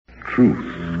truth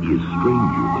is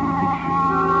stranger than fiction.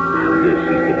 And this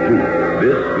is the truth.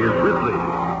 This is Ripley.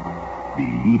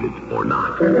 Believe it or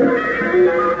not.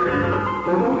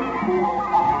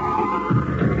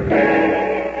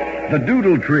 The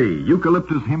doodle tree,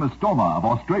 Eucalyptus hemistoma of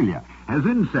Australia, has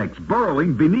insects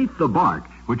burrowing beneath the bark,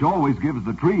 which always gives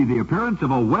the tree the appearance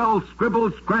of a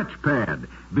well-scribbled scratch pad.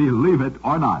 Believe it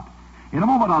or not. In a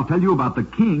moment, I'll tell you about the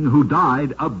king who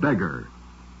died a beggar.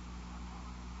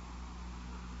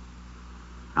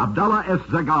 Abdallah es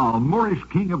Zagal, Moorish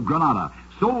king of Granada,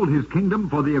 sold his kingdom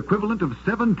for the equivalent of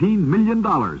 $17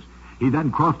 million. He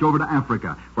then crossed over to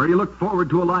Africa, where he looked forward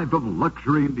to a life of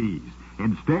luxury and ease.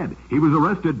 Instead, he was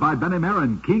arrested by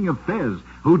Benemerin, king of Fez,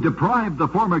 who deprived the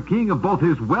former king of both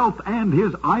his wealth and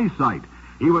his eyesight.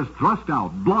 He was thrust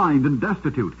out, blind and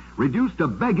destitute, reduced to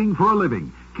begging for a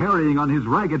living, carrying on his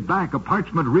ragged back a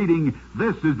parchment reading,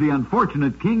 "This is the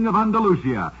unfortunate king of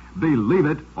Andalusia. Believe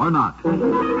it or not."